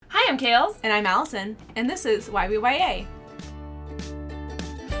Kales. And I'm Allison, and this is YWYA.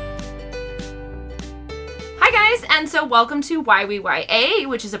 Hi guys, and so welcome to YWYA,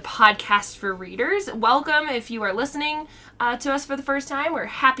 which is a podcast for readers. Welcome if you are listening to us for the first time. We're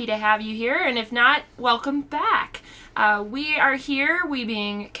happy to have you here, and if not, welcome back. We are here, we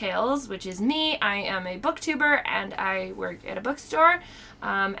being Kales, which is me. I am a booktuber, and I work at a bookstore.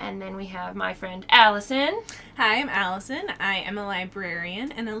 And then we have my friend Allison. Hi, I'm Allison. I am a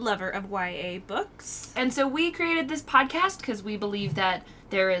librarian and a lover of YA books. And so we created this podcast because we believe that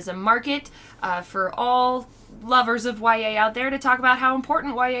there is a market for all lovers of YA out there to talk about how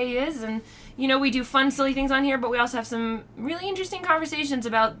important YA is. And, you know, we do fun, silly things on here, but we also have some really interesting conversations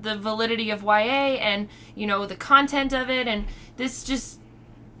about the validity of YA and, you know, the content of it and this just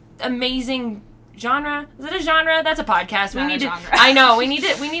amazing genre. Is it a genre? That's a podcast. We need genre. I know. We need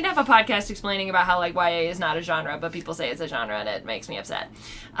to have a podcast explaining about how like YA is not a genre, but people say it's a genre and it makes me upset.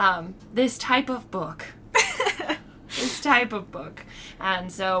 This type of book.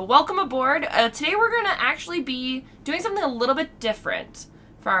 And so welcome aboard. Today we're going to actually be doing something a little bit different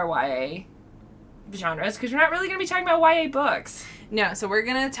for our YA genres because we're not really going to be talking about YA books. No, so we're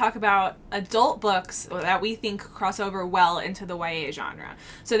going to talk about adult books that we think cross over well into the YA genre.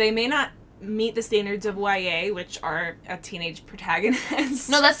 So they may not meet the standards of YA, which are a teenage protagonist.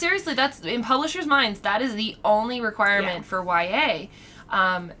 No, that's in publishers' minds, that is the only requirement for YA,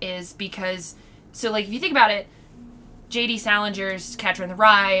 is because, so like if you think about it, J.D. Salinger's Catcher in the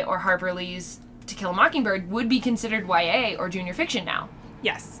Rye or Harper Lee's To Kill a Mockingbird would be considered YA or junior fiction now.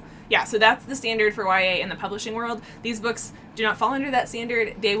 Yes. Yeah, so that's the standard for YA in the publishing world. These books do not fall under that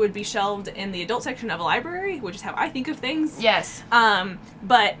standard. They would be shelved in the adult section of a library, which is how I think of things. Yes.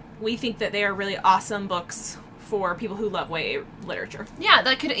 But we think that they are really awesome books for people who love YA literature. Yeah,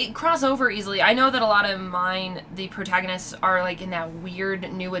 that could cross over easily. I know that a lot of mine, the protagonists are like in that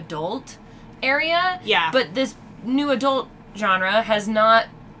weird new adult area. Yeah. But this new adult genre has not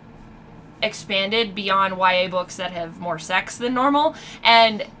expanded beyond YA books that have more sex than normal.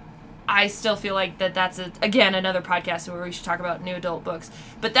 And I still feel like that's, again, another podcast where we should talk about new adult books.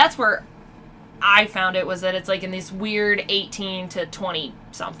 But that's where I found it, was that it's like in this weird 18 to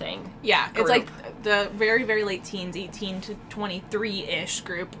 20-something Yeah, group. It's like the very, very late teens, 18 to 23-ish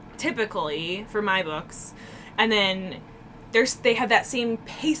group, typically, for my books. And then they have that same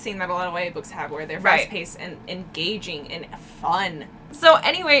pacing that a lot of YA books have, where they're fast-paced and engaging and fun. So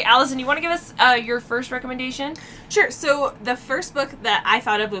anyway, Allison, you want to give us your first recommendation? Sure. So the first book that I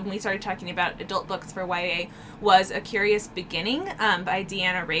thought of when we started talking about adult books for YA was A Curious Beginning by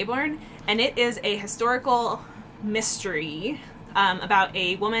Deanna Raybourn. And it is a historical mystery about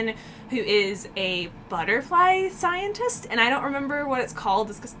a woman who is a butterfly scientist. And I don't remember what it's called.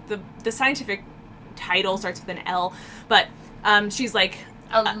 It's 'cause the scientific title starts with an L. But she's like...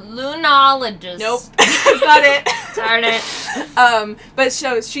 A lunologist. Nope. That's not it. Darn it. But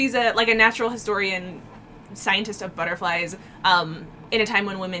she's a natural historian, scientist of butterflies, in a time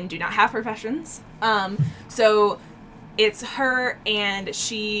when women do not have professions. So it's her, and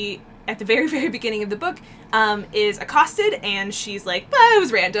she, at the very, very beginning of the book, is accosted, and she's like, it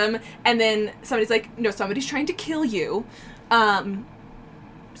was random. And then somebody's like, no, somebody's trying to kill you.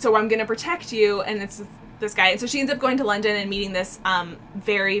 So I'm going to protect you. And it's this guy. And so she ends up going to London and meeting this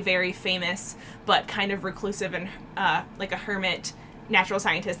very, very famous but kind of reclusive and like a hermit natural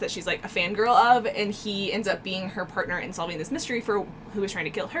scientist that she's like a fangirl of, and he ends up being her partner in solving this mystery for who was trying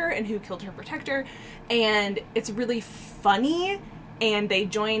to kill her and who killed her protector. And it's really funny, and they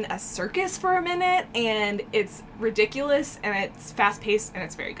join a circus for a minute, and it's ridiculous, and it's fast-paced, and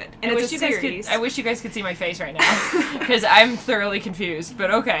it's very good. And it's a series. I wish you guys could see my face right now, because I'm thoroughly confused, but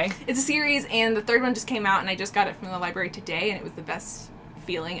okay. It's a series, and the third one just came out, and I just got it from the library today, and it was the best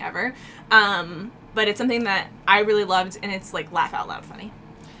feeling ever. But it's something that I really loved, and it's like laugh out loud funny.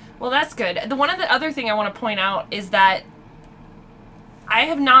 Well, that's good. One of the other thing I want to point out is that I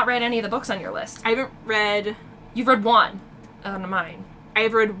have not read any of the books on your list. I haven't read... You've read one on mine. I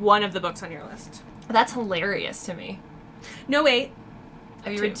have read one of the books on your list. That's hilarious to me. No, wait.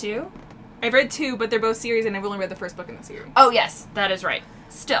 Have you read two? I've read two, but they're both series, and I've only read the first book in the series. Oh, yes. That is right.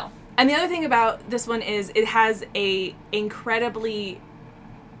 Still. And the other thing about this one is it has a incredibly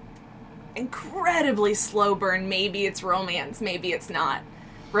slow burn. Maybe it's romance, maybe it's not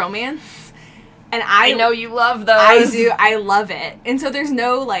romance. And I know you love those. I do. I love it. And so there's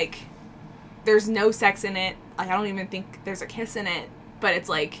no sex in it. Like, I don't even think there's a kiss in it, but it's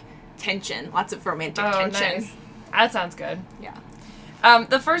like tension, lots of romantic tension. Nice. That sounds good. Yeah.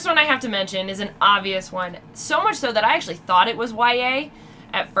 The first one I have to mention is an obvious one, so much so that I actually thought it was YA,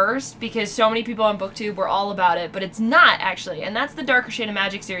 at first because so many people on BookTube were all about it, but it's not actually. And that's the Darker Shade of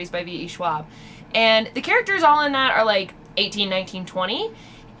Magic series by V.E. Schwab. And the characters all in that are like 18, 19,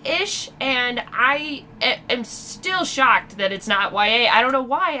 20-ish, and I am still shocked that it's not YA. I don't know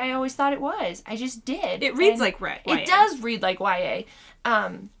why. I always thought it was. I just did. It reads like YA. It does read like YA.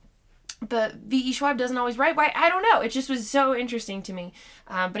 But V.E. Schwab doesn't always write YA. I don't know. It just was so interesting to me.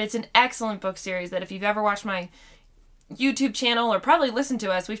 But it's an excellent book series that if you've ever watched my YouTube channel or probably listened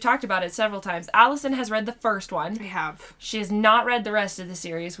to us, we've talked about it several times. Allison has read the first one. I have. She has not read the rest of the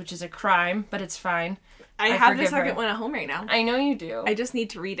series, which is a crime, but it's fine. I have the second one at home right now. I know you do. I just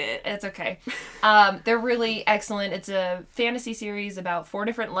need to read it. It's okay. They're really excellent. It's a fantasy series about 4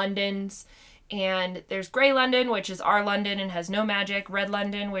 different Londons. And there's Grey London, which is our London and has no magic. Red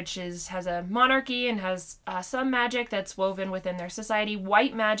London, which has a monarchy and has some magic that's woven within their society.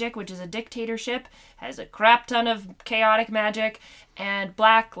 White magic, which is a dictatorship, has a crap ton of chaotic magic. And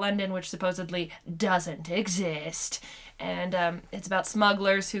Black London, which supposedly doesn't exist. And it's about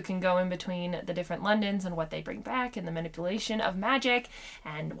smugglers who can go in between the different Londons and what they bring back and the manipulation of magic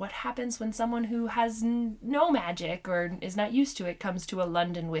and what happens when someone who has no magic or is not used to it comes to a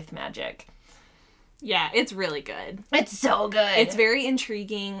London with magic. Yeah, it's really good. It's so good. It's very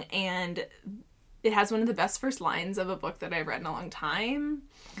intriguing, and it has one of the best first lines of a book that I've read in a long time.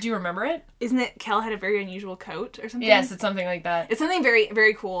 Do you remember it? Isn't it Kel had a very unusual coat or something? Yes, it's something like that. It's something very,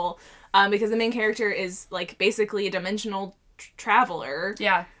 very cool, because the main character is, like, basically a dimensional traveler.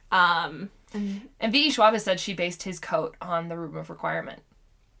 Yeah. And V.E. Schwab has said she based his coat on the Room of Requirement.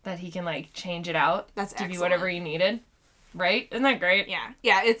 That he can, like, change it out. That's to excellent. be whatever he needed. Right? Isn't that great? Yeah.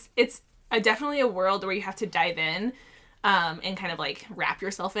 Yeah, it's definitely a world where you have to dive in and kind of, like, wrap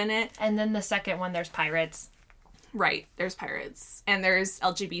yourself in it. And then the second one, there's pirates. Right. There's pirates. And there's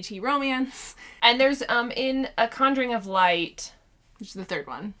LGBT romance. And there's, in A Conjuring of Light... Which is the third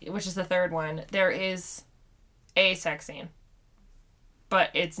one. Which is the third one. There is a sex scene.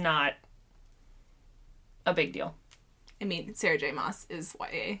 But it's not a big deal. I mean, Sarah J. Maas is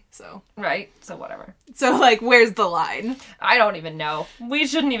YA, so... Right? So whatever. So, like, where's the line? I don't even know. We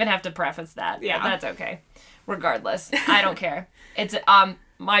shouldn't even have to preface that. Yeah. But that's okay. Regardless. I don't care. It's,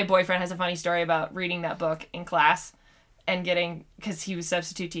 my boyfriend has a funny story about reading that book in class and getting... Because he was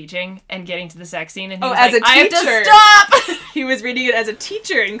substitute teaching and getting to the sex scene and he was as like, a teacher. I have to stop! He was reading it as a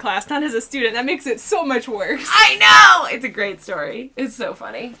teacher in class, not as a student. That makes it so much worse. I know! It's a great story. It's so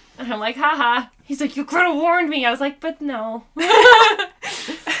funny. And I'm like, haha. He's like, you could have warned me. I was like, but no.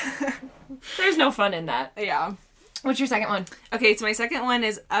 There's no fun in that. Yeah. What's your second one? Okay, so my second one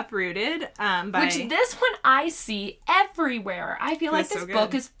is Uprooted by... Which this one I see everywhere. I feel like this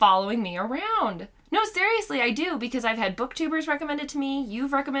book is following me around. No, seriously, I do, because I've had booktubers recommend it to me.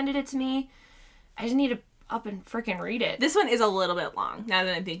 You've recommended it to me. I just need to up and freaking read it. This one is a little bit long. Now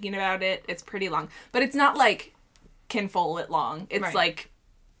that I'm thinking about it, it's pretty long. But it's not like Ken Follett long. It's like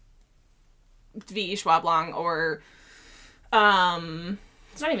V.E. Schwab long or...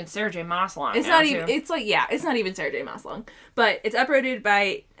 It's not even Sarah J. Maas long. It's not even... It's like, yeah, it's not even Sarah J. Maas long. But it's Uprooted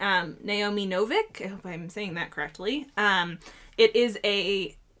by Naomi Novik. I hope I'm saying that correctly. It is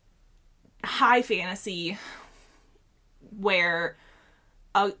a high fantasy where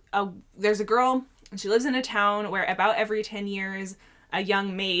there's a girl and she lives in a town where about every 10 years a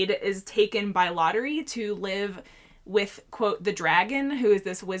young maid is taken by lottery to live with, quote, the dragon, who is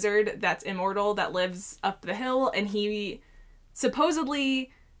this wizard that's immortal that lives up the hill, and he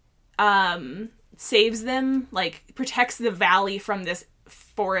supposedly saves them, like protects the valley from this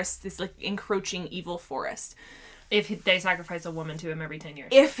forest, this like encroaching evil forest. If they sacrifice a woman to him every 10 years.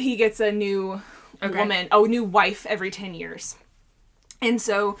 If he gets a new woman, a new wife every 10 years. And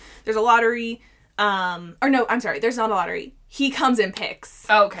so there's a lottery, there's not a lottery. He comes and picks.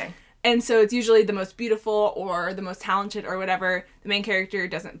 Oh, okay. And so it's usually the most beautiful or the most talented or whatever. The main character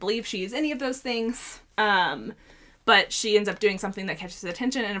doesn't believe she is any of those things. But she ends up doing something that catches his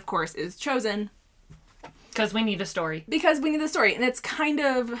attention and, of course, is chosen. Because we need a story. And it's kind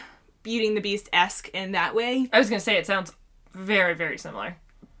of Beauty and the Beast-esque in that way. I was going to say, it sounds very, very similar.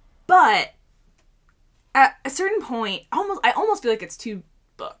 But at a certain point, I almost feel like it's two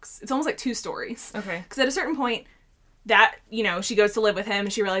books. It's almost like two stories. Okay. Because at a certain point, that, she goes to live with him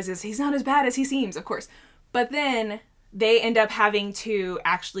and she realizes he's not as bad as he seems, of course. But then they end up having to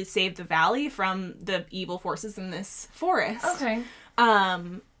actually save the valley from the evil forces in this forest. Okay.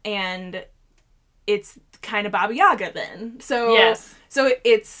 And it's kind of Baba Yaga then. So, yes. So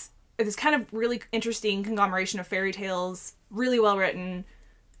it's this kind of really interesting conglomeration of fairy tales, really well written,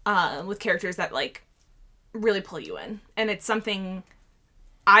 with characters that, like, really pull you in. And it's something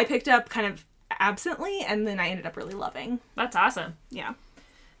I picked up kind of absently, and then I ended up really loving. That's awesome. Yeah.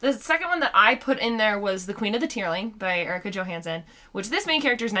 The second one that I put in there was The Queen of the Tearling by Erica Johansson, which this main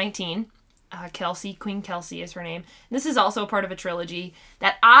character is 19. Kelsey, Queen Kelsey is her name. This is also a part of a trilogy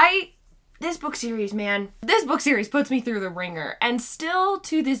that this book series puts me through the ringer. And still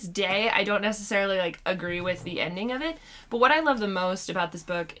to this day, I don't necessarily agree with the ending of it. But what I love the most about this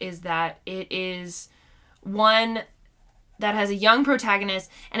book is that it is one that has a young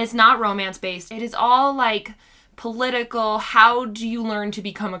protagonist, and it's not romance based. It is all political, how do you learn to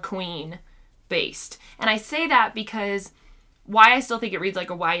become a queen based. And I say that because why I still think it reads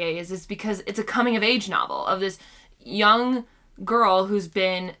like a YA is because it's a coming of age novel of this young girl who's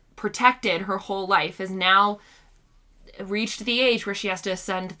been protected her whole life, has now reached the age where she has to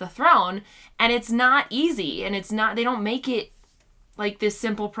ascend the throne, and it's not easy, and they don't make it like this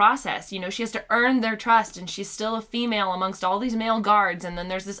simple process. She has to earn their trust, and she's still a female amongst all these male guards, and then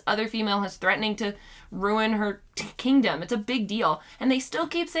there's this other female who's threatening to ruin her kingdom. It's a big deal. And they still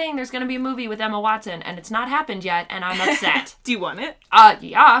keep saying there's going to be a movie with Emma Watson, and it's not happened yet, and I'm upset. Do you want it?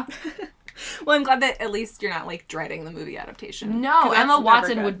 Yeah. Well, I'm glad that at least you're not dreading the movie adaptation. No, Emma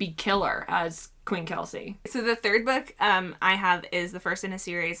Watson would be killer as Queen Kelsey. So the third book I have is the first in a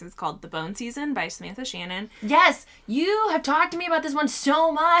series. It's called The Bone Season by Samantha Shannon. Yes, you have talked to me about this one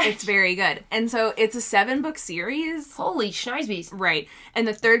so much. It's very good. And so it's a 7-book series. Holy schneisbees. Right. And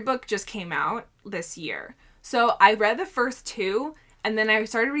the third book just came out this year. So I read the first 2, and then I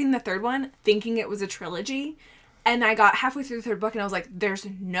started reading the third one thinking it was a trilogy. And I got halfway through the third book and I was like, there's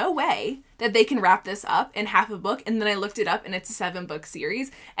no way that they can wrap this up in half a book. And then I looked it up and it's a 7-book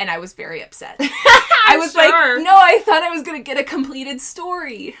series, and I was very upset. I was like, no, I thought I was going to get a completed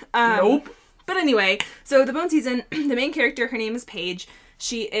story. Nope. But anyway, so The Bone Season, the main character, her name is Paige.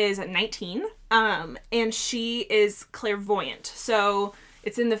 She is 19, and she is clairvoyant. So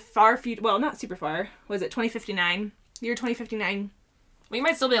it's in the far future, well, not super far. Was it 2059? Year 2059. We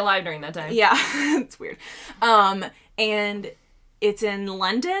might still be alive during that time. Yeah, it's weird. And it's in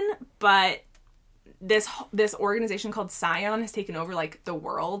London, but this organization called Scion has taken over the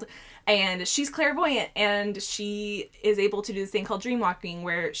world, and she's clairvoyant, and she is able to do this thing called dreamwalking,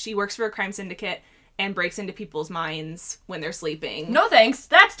 where she works for a crime syndicate and breaks into people's minds when they're sleeping. No thanks,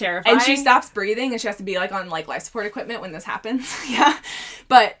 that's terrifying. And she stops breathing, and she has to be on life support equipment when this happens. Yeah,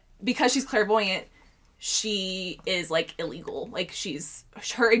 but because she's clairvoyant, she is illegal.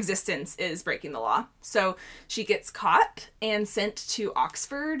 Her existence is breaking the law. So she gets caught and sent to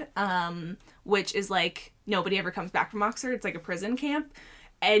Oxford, which is nobody ever comes back from Oxford. It's a prison camp.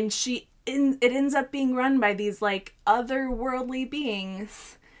 And it ends up being run by these otherworldly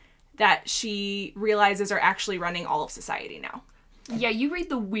beings that she realizes are actually running all of society now. Yeah, you read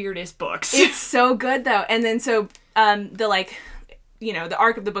the weirdest books. It's so good though. And then so the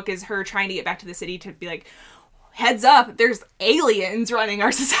arc of the book is her trying to get back to the city to be heads up, there's aliens running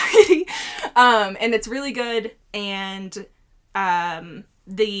our society. And it's really good. And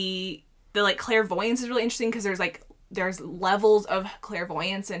the clairvoyance is really interesting because there's levels of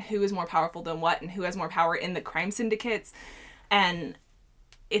clairvoyance and who is more powerful than what and who has more power in the crime syndicates. And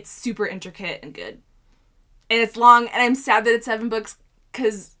it's super intricate and good. And it's long, and I'm sad that it's 7 books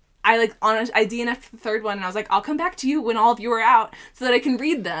because I DNF'd the third one, and I was like, I'll come back to you when all of you are out so that I can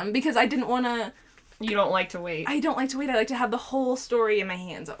read them, because I didn't want to... You don't like to wait. I don't like to wait. I like to have the whole story in my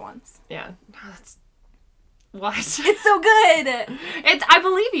hands at once. Yeah. What? It's so good! I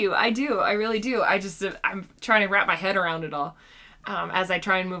believe you. I do. I really do. I'm trying to wrap my head around it all as I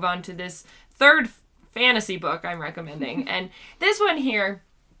try and move on to this third fantasy book I'm recommending. And this one here,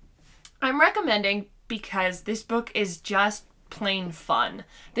 I'm recommending because this book is just plain fun.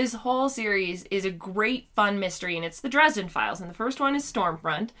 This whole series is a great fun mystery, and it's the Dresden Files. And the first one is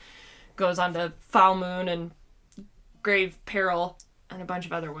Stormfront. Goes on to Foul Moon and Grave Peril and a bunch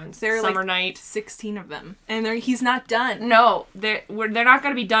of other ones. There are Summer Night. 16 of them. And he's not done. No, they're not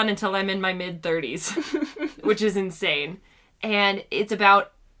going to be done until I'm in my mid-30s, which is insane. And it's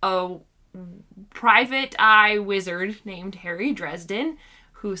about a private eye wizard named Harry Dresden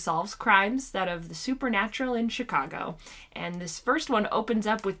who solves crimes that of the supernatural in Chicago. And this first one opens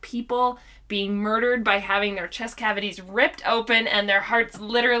up with people being murdered by having their chest cavities ripped open and their hearts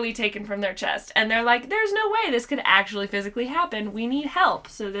literally taken from their chest. And they're like, there's no way this could actually physically happen. We need help.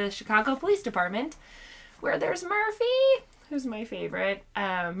 So the Chicago Police Department, where there's Murphy, who's my favorite,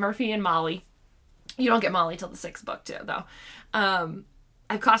 Murphy and Molly. You don't get Molly till the 6th book, too, though.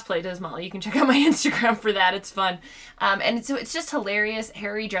 I've cosplayed as Molly. You can check out my Instagram for that. It's fun. And so it's just hilarious.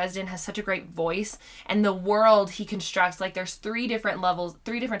 Harry Dresden has such a great voice. And the world he constructs, there's 3 different levels,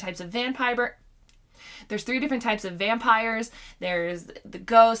 3 different types of vampire. There's 3 different types of vampires. There's the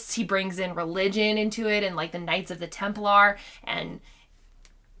ghosts. He brings in religion into it and the Knights of the Templar. And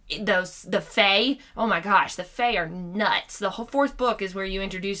the Fae, oh my gosh, the Fae are nuts. The whole 4th book is where you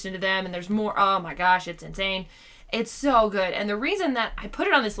introduce into them, and there's more. Oh my gosh, it's insane. It's so good. And the reason that I put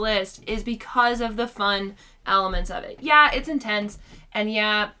it on this list is because of the fun elements of it. Yeah, it's intense, and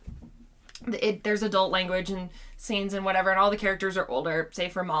yeah, there's adult language and scenes and whatever, and all the characters are older,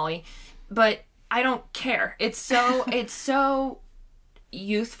 save for Molly. But I don't care. It's so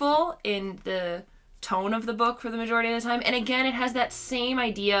youthful in the tone of the book for the majority of the time. And again, it has that same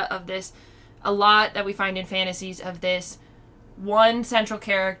idea of this, a lot that we find in fantasies, of this one central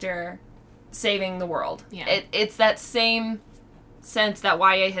character saving the world. Yeah. It's that same sense that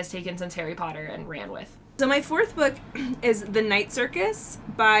YA has taken since Harry Potter and ran with. So my 4th book is The Night Circus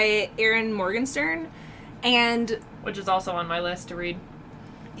by Erin Morgenstern. And which is also on my list to read.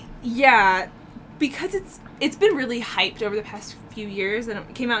 Yeah, because it's been really hyped over the past few years, and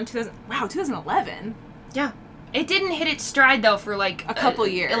it came out in 2011. Yeah. It didn't hit its stride, though, for, like... a couple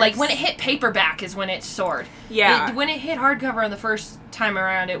years. Like, when it hit paperback is when it soared. Yeah. When it hit hardcover the first time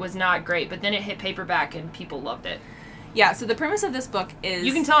around, it was not great, but then it hit paperback, and people loved it. Yeah, so the premise of this book is...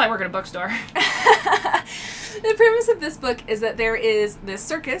 You can tell I work at a bookstore. The premise of this book is that there is this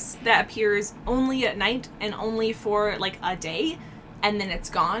circus that appears only at night and only for, like, a day, and then it's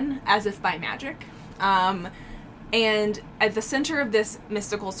gone, as if by magic. And at the center of this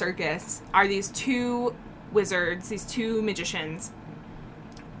mystical circus are these 2 wizards, these 2 magicians,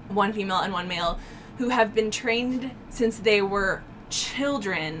 one female and one male, who have been trained since they were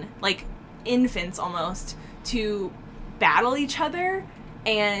children, like infants almost, to battle each other,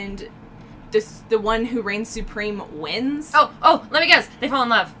 and the one who reigns supreme wins. Oh, let me guess. They fall in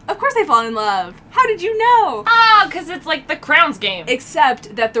love. Of course they fall in love. How did you know? Because it's like the Crowns game.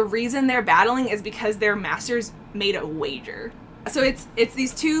 Except that the reason they're battling is because their masters made a wager. So it's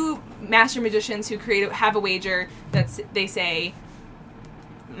these 2 master magicians who have a wager that they say,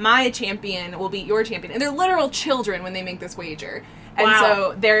 my champion will beat your champion. And they're literal children when they make this wager. And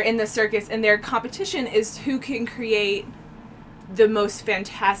so they're in the circus, and their competition is who can create the most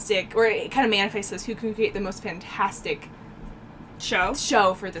fantastic, or it kind of manifests as who can create the most fantastic show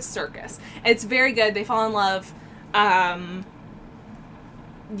for this circus. And it's very good. They fall in love.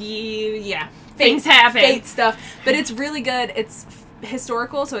 Yeah. Things happen. Fate stuff. But it's really good. It's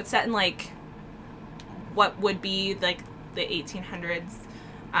historical, so it's set in, like, what would be, like, the 1800s.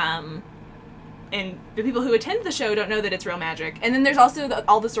 And the people who attend the show don't know that it's real magic. And then there's also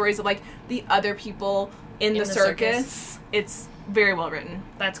all the stories of, like, the other people in the circus. It's very well written.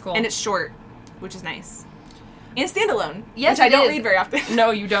 That's cool. And it's short, which is nice. And standalone, yes, which I don't read very often.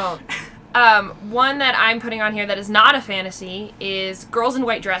 No, you don't. One that I'm putting on here that is not a fantasy is Girls in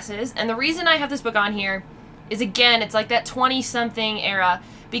White Dresses. And the reason I have this book on here is, again, it's like that 20-something era.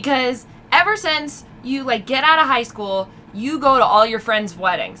 Because ever since you, like, get out of high school, you go to all your friends'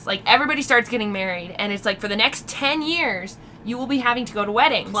 weddings. Like, everybody starts getting married. And it's like, for the next 10 years, you will be having to go to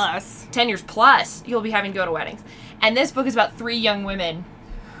weddings. Plus. 10 years plus, you'll be having to go to weddings. And this book is about 3 young women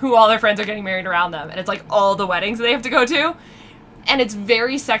who all their friends are getting married around them. And it's like all the weddings they have to go to. And it's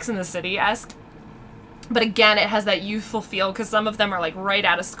very Sex and the City-esque. But again, it has that youthful feel, because some of them are, like, right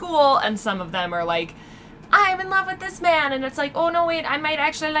out of school, and some of them are like, I'm in love with this man. And it's like, oh, no, wait, I might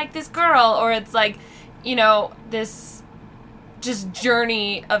actually like this girl. Or it's like, you know, this just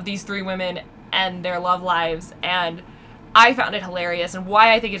journey of these 3 women and their love lives. And I found it hilarious, and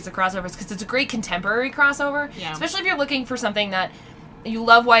why I think it's a crossover is because it's a great contemporary crossover. Yeah. Especially if you're looking for something that you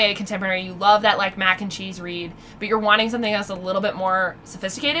love YA contemporary, you love that, like, mac and cheese read, but you're wanting something that's a little bit more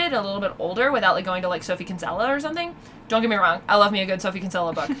sophisticated, a little bit older, without, like, going to, like, Sophie Kinsella or something. Don't get me wrong, I love me a good Sophie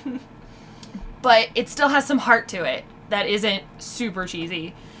Kinsella book. But it still has some heart to it that isn't super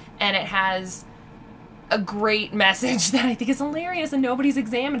cheesy, and it has a great message that I think is hilarious, and nobody's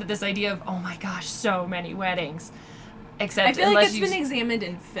examined this idea of, oh my gosh, so many weddings. Except I feel like it's been examined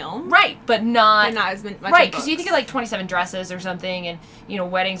in film. Right, but not as much right, because you think of, like, 27 Dresses or something, and, you know,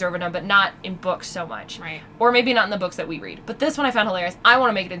 weddings are overdone, but not in books so much. Right. Or maybe not in the books that we read. But this one I found hilarious. I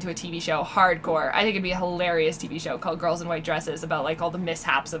want to make it into a TV show, hardcore. I think it'd be a hilarious TV show called Girls in White Dresses, about, like, all the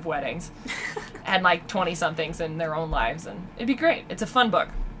mishaps of weddings. And, like, 20-somethings in their own lives, and it'd be great. It's a fun book.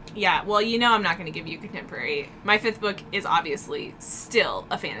 Yeah, well, you know I'm not going to give you contemporary. My 5th book is obviously still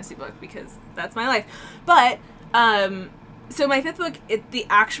a fantasy book, because that's my life. But, so my 5th book, the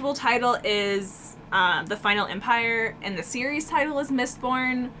actual title is The Final Empire, and the series title is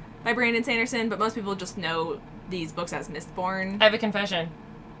Mistborn by Brandon Sanderson, but most people just know these books as Mistborn. I have a confession.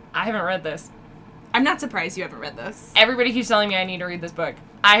 I haven't read this. I'm not surprised you haven't read this. Everybody keeps telling me I need to read this book.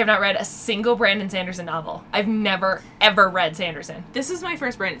 I have not read a single Brandon Sanderson novel. I've never, ever read Sanderson. This is my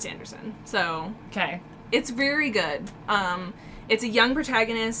first Brandon Sanderson, so... Okay. It's very good. It's a young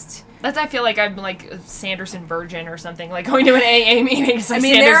protagonist. That's, I feel like I'm like a Sanderson virgin or something, like going to an AA meeting. It's like I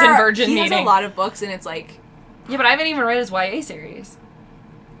mean, Sanderson virgin he meeting. has a lot of books, and it's like... Yeah, but I haven't even read his YA series.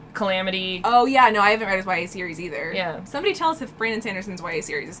 Calamity. Oh, yeah, no, I haven't read his YA series either. Yeah. Somebody tell us if Brandon Sanderson's YA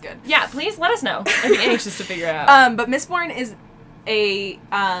series is good. Yeah, please let us know. I'd be anxious to figure it out. But Mistborn is a...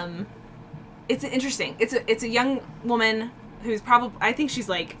 it's interesting. It's a young woman who's probably... I think she's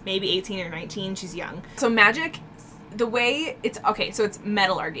like maybe 18 or 19. She's young. So magic... The way it's... Okay, so it's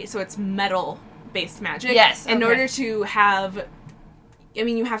metallurgy. So it's metal-based magic. Yes. In order to have... I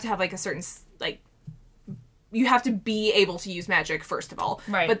mean, you have to have, like, a certain... Like, you have to be able to use magic, first of all.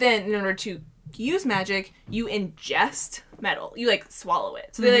 Right. But then, in order to use magic, you ingest metal. You, like, swallow it.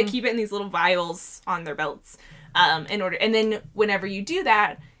 So they, like, keep it in these little vials on their belts. In order... And then, whenever you do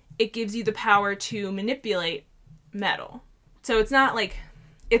that, it gives you the power to manipulate metal. So it's not, like...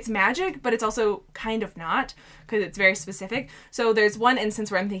 It's magic, but it's also kind of not, because it's very specific. So there's one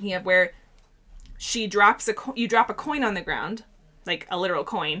instance where I'm thinking of where she drops you drop a coin on the ground, like a literal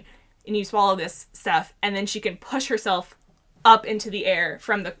coin, and you swallow this stuff, and then she can push herself up into the air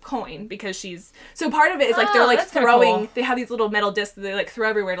from the coin, because she's... So part of it is, like, they're, like, throwing... Cool. They have these little metal discs that they, like, throw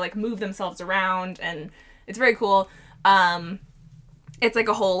everywhere to, like, move themselves around, and it's very cool. It's, like,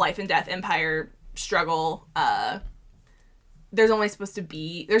 a whole life and death empire struggle, there's not supposed to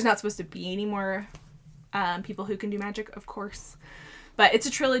be any more people who can do magic, of course. But it's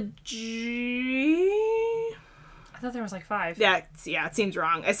a trilogy. I thought there was like 5. Yeah, it seems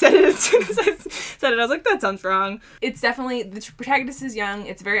wrong. I said it as soon as I said it. I was like, that sounds wrong. It's definitely, the protagonist is young,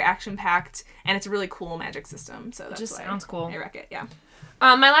 it's very action-packed, and it's a really cool magic system. So that's just why sounds cool. I wreck it, yeah.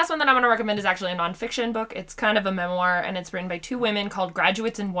 My last one that I'm going to recommend is actually a nonfiction book. It's kind of a memoir, and it's written by 2 women called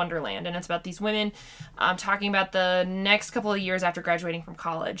Graduates in Wonderland. And it's about these women talking about the next couple of years after graduating from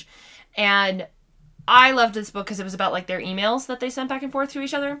college. And I loved this book because it was about, like, their emails that they sent back and forth to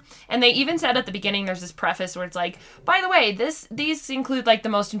each other. And they even said at the beginning, there's this preface where it's like, by the way, these include, like, the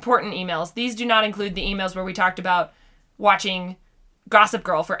most important emails. These do not include the emails where we talked about watching Gossip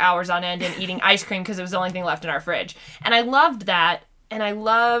Girl for hours on end and eating ice cream because it was the only thing left in our fridge. And I loved that. And I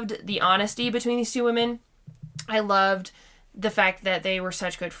loved the honesty between these 2 women. I loved the fact that they were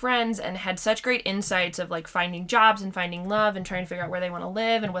such good friends and had such great insights of, like, finding jobs and finding love and trying to figure out where they want to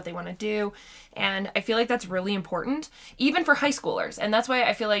live and what they want to do. And I feel like that's really important, even for high schoolers. And that's why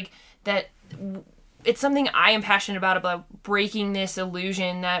I feel like that it's something I am passionate about breaking this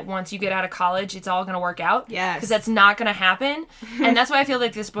illusion that once you get out of college, it's all going to work out. Yes. Because that's not going to happen. And that's why I feel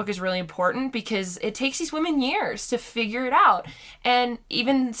like this book is really important, because it takes these women years to figure it out. And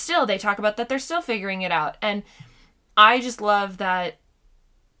even still, they talk about that they're still figuring it out. And I just love that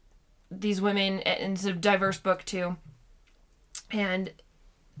these women, and it's a diverse book too. And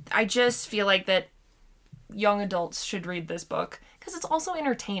I just feel like that young adults should read this book, because it's also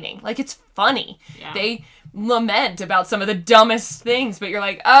entertaining. Like, it's funny. Yeah. They lament about some of the dumbest things, but you're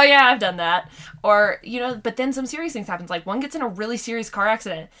like, oh yeah, I've done that. Or, you know, but then some serious things happen. Like, one gets in a really serious car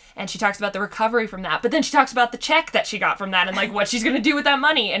accident, and she talks about the recovery from that, but then she talks about the check that she got from that, and, like, what she's gonna do with that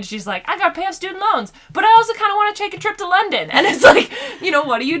money. And she's like, I gotta pay off student loans, but I also kind of want to take a trip to London. And it's like, you know,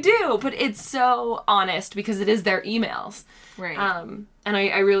 what do you do? But it's so honest, because it is their emails. Right. And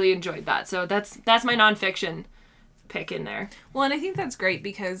I really enjoyed that. So that's my nonfiction pick in there. Well, and I think that's great,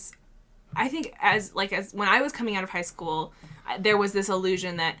 because I think as when I was coming out of high school, there was this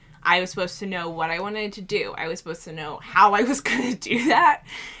illusion that I was supposed to know what I wanted to do. I was supposed to know how I was going to do that.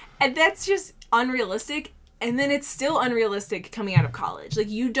 And that's just unrealistic. And then it's still unrealistic coming out of college. Like,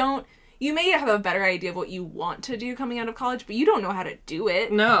 you may have a better idea of what you want to do coming out of college, but you don't know how to do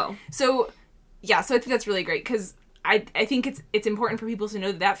it. No. So, yeah, so I think that's really great, because I think it's important for people to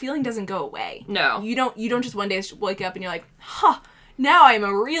know that feeling doesn't go away. No. You don't just one day wake up and you're like, now I'm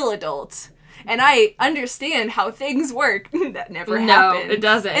a real adult. And I understand how things work. That never happens. No, it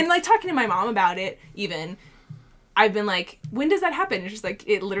doesn't. And, like, talking to my mom about it, even, I've been like, when does that happen? And she's like,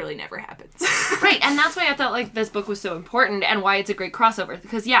 it literally never happens. Right, and that's why I felt like this book was so important, and why it's a great crossover.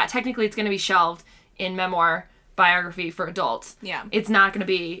 Because, yeah, technically it's going to be shelved in memoir biography for adults. Yeah. It's not going to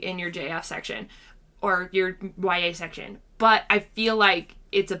be in your JF section or your YA section. But I feel like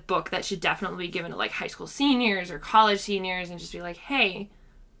it's a book that should definitely be given to, like, high school seniors or college seniors, and just be like, hey,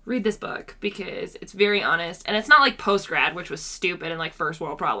 read this book, because it's very honest. And it's not like post-grad, which was stupid, and, like, first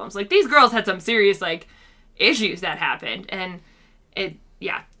world problems. Like, these girls had some serious, like, issues that happened. And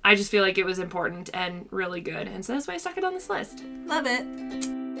I just feel like it was important and really good. And so that's why I stuck it on this list. Love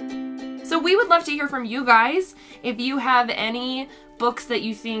it. So we would love to hear from you guys. If you have any books that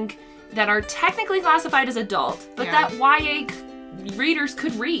you think that are technically classified as adult, but that YA readers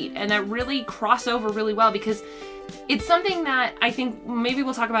could read, and that really cross over really well, because it's something that I think maybe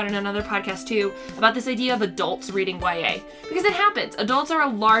we'll talk about in another podcast too, about this idea of adults reading YA. Because it happens. Adults are a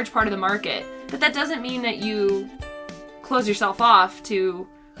large part of the market, but that doesn't mean that you close yourself off to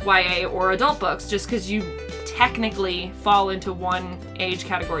YA or adult books just because you technically fall into one age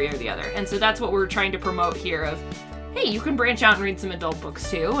category or the other. And so that's what we're trying to promote here of, hey, you can branch out and read some adult books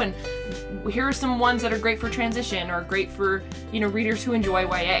too, and here are some ones that are great for transition or great for, readers who enjoy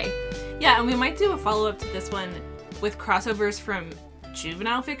YA. Yeah, and we might do a follow-up to this one with crossovers from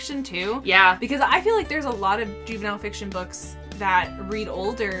juvenile fiction too. Yeah. Because I feel like there's a lot of juvenile fiction books that read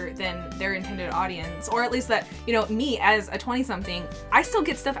older than their intended audience, or at least that, me as a 20-something, I still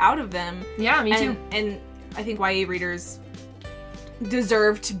get stuff out of them. Yeah, me too. And I think YA readers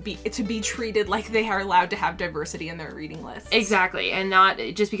deserve to be treated like they are allowed to have diversity in their reading lists. Exactly. And not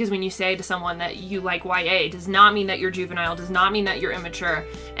just because when you say to someone that you like YA does not mean that you're juvenile, does not mean that you're immature,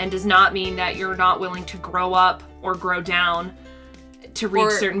 and does not mean that you're not willing to grow up or grow down to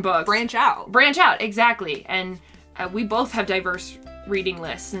read certain books. Branch out, exactly. And we both have diverse reading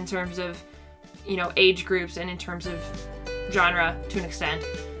lists in terms of, age groups and in terms of genre to an extent.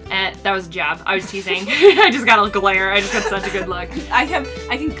 And that was a jab. I was teasing. I just got a glare. I just got such a good look. I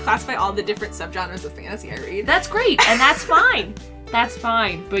can classify all the different subgenres of fantasy I read. That's great, and that's fine. That's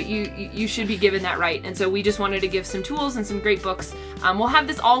fine, but you should be given that right. And so we just wanted to give some tools and some great books. We'll have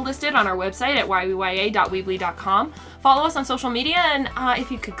this all listed on our website at yyya.weebly.com. Follow us on social media, and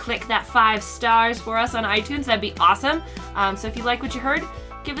if you could click that 5 stars for us on iTunes, that'd be awesome. So if you like what you heard,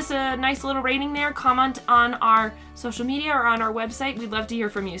 give us a nice little rating there. Comment on our social media or on our website. We'd love to hear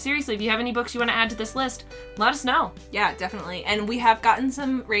from you. Seriously, if you have any books you want to add to this list, let us know. Yeah, definitely. And we have gotten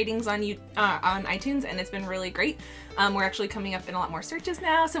some ratings on iTunes, and it's been really great. We're actually coming up in a lot more searches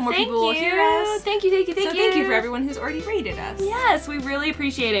now, so more people will hear us. Thank you. So thank you for everyone who's already rated us. Yes, we really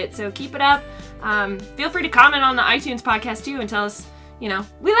appreciate it. So keep it up. Feel free to comment on the iTunes podcast too and tell us, we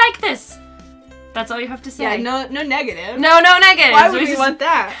like this. That's all you have to say. Yeah, no negative. No negative. Why would we want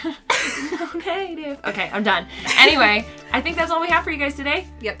that? No negative. Okay, I'm done. Anyway, I think that's all we have for you guys today.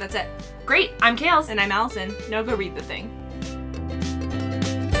 Yep, that's it. Great. I'm Kales. And I'm Allison. Now go read the thing.